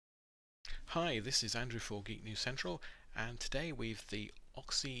Hi, this is Andrew for Geek News Central, and today we've the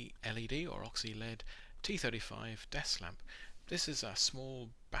OxyLED or OxyLED T35 desk lamp. This is a small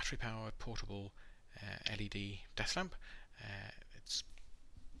battery-powered portable LED desk lamp. It's,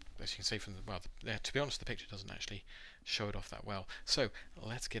 as you can see from the to be honest, the picture doesn't actually show it off that well. So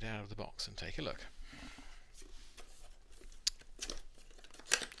let's get out of the box and take a look.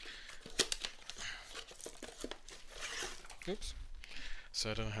 Oops. So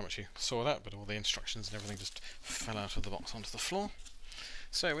I don't know how much you saw that, but all the instructions and everything just fell out of the box onto the floor.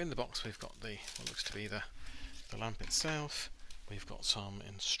 So in the box we've got what looks to be the lamp itself. We've got some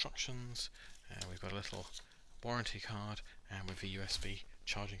instructions. We've got a little warranty card, and with a USB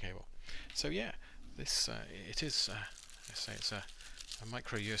charging cable. So yeah, this it is. I say it's a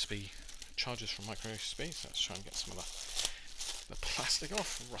micro USB, charges from micro USB. So let's try and get some of the plastic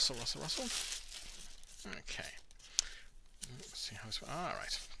off. Rustle. Okay. Let's see how this.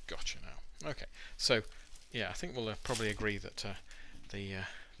 Right, gotcha now. Okay, so yeah, I think we'll probably agree that the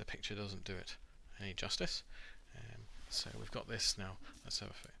picture doesn't do it any justice. So we've got this now. Let's have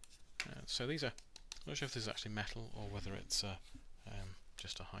a so these are. I'm not sure if this is actually metal or whether it's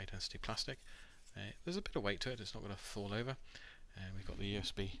just a high-density plastic. There's a bit of weight to it. It's not going to fall over. We've got the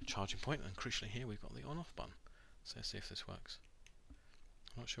USB charging point, and crucially here we've got the on-off button. So let's see if this works.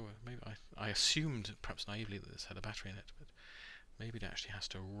 I'm not sure. Maybe I assumed, perhaps naively, that this had a battery in it, but maybe it actually has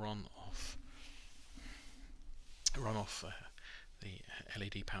to run off the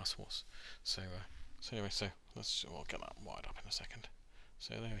LED power source. So anyway, we'll get that wired up in a second.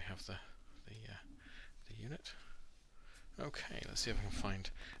 So there we have the unit. Okay, let's see if I can find.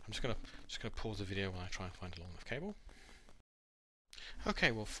 I'm just gonna pause the video while I try and find a long enough cable.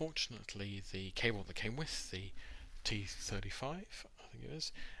 Okay, well, fortunately, the cable that came with the T35, I think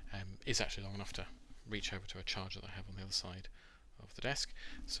it is actually long enough to reach over to a charger that I have on the other side of the desk.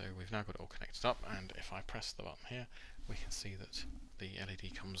 So we've now got it all connected up, and if I press the button here, we can see that the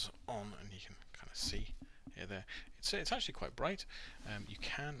LED comes on, and you can kind of see it there. It's actually quite bright. You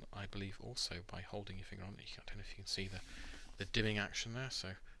can, I believe, also by holding your finger on it, I don't know if you can see the dimming action there. So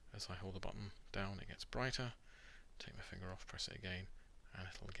as I hold the button down, it gets brighter. Take my finger off, press it again, and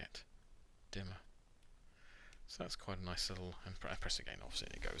it'll get dimmer. So that's quite a nice little, and I press again, obviously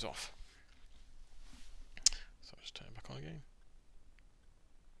it goes off. So I'll just turn it back on again.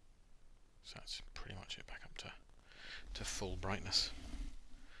 So that's pretty much it, back up to full brightness.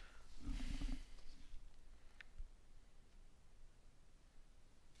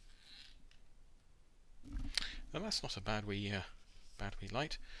 And that's not a bad wee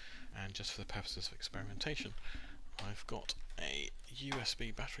light, and just for the purposes of experimentation, I've got a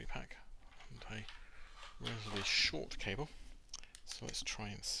USB battery pack and a relatively short cable, so let's try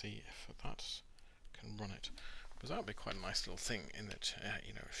and see if that can run it, because that would be quite a nice little thing in that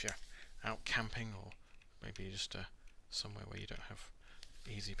you know, if you're out camping or maybe just somewhere where you don't have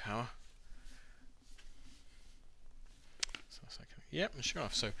easy power. So yep, and sure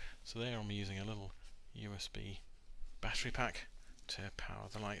enough, so there I'm using a little USB battery pack to power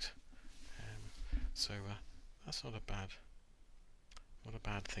the light. So that's not a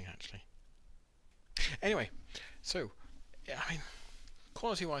bad thing actually. Anyway, so I mean,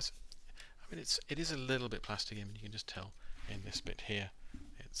 quality-wise, I mean it is a little bit plastic. I mean, you can just tell in this bit here,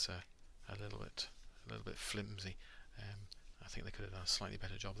 it's a little bit flimsy. I think they could have done a slightly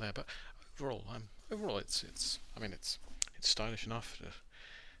better job there, but overall, it's stylish enough to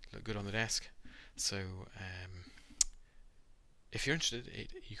look good on the desk. So if you're interested,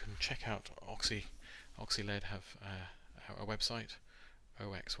 you can check out OxyLED have a website,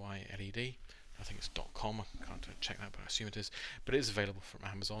 OxyLED. I think it's .com. I can't check that, but I assume it is. But it is available from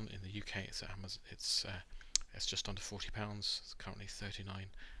Amazon in the UK. It's at Amazon. It's just under £40. It's currently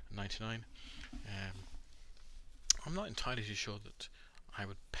 $39.99. I'm not entirely too sure that I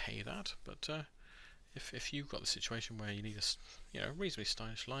would pay that, but if you've got the situation where you need a reasonably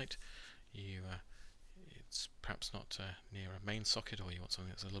stylish light, it's perhaps not near a main socket, or you want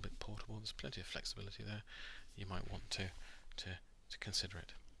something that's a little bit portable, there's plenty of flexibility there. You might want to consider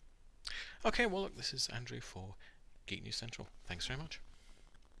it. Okay, well look, this is Andrew for Geek News Central. Thanks very much.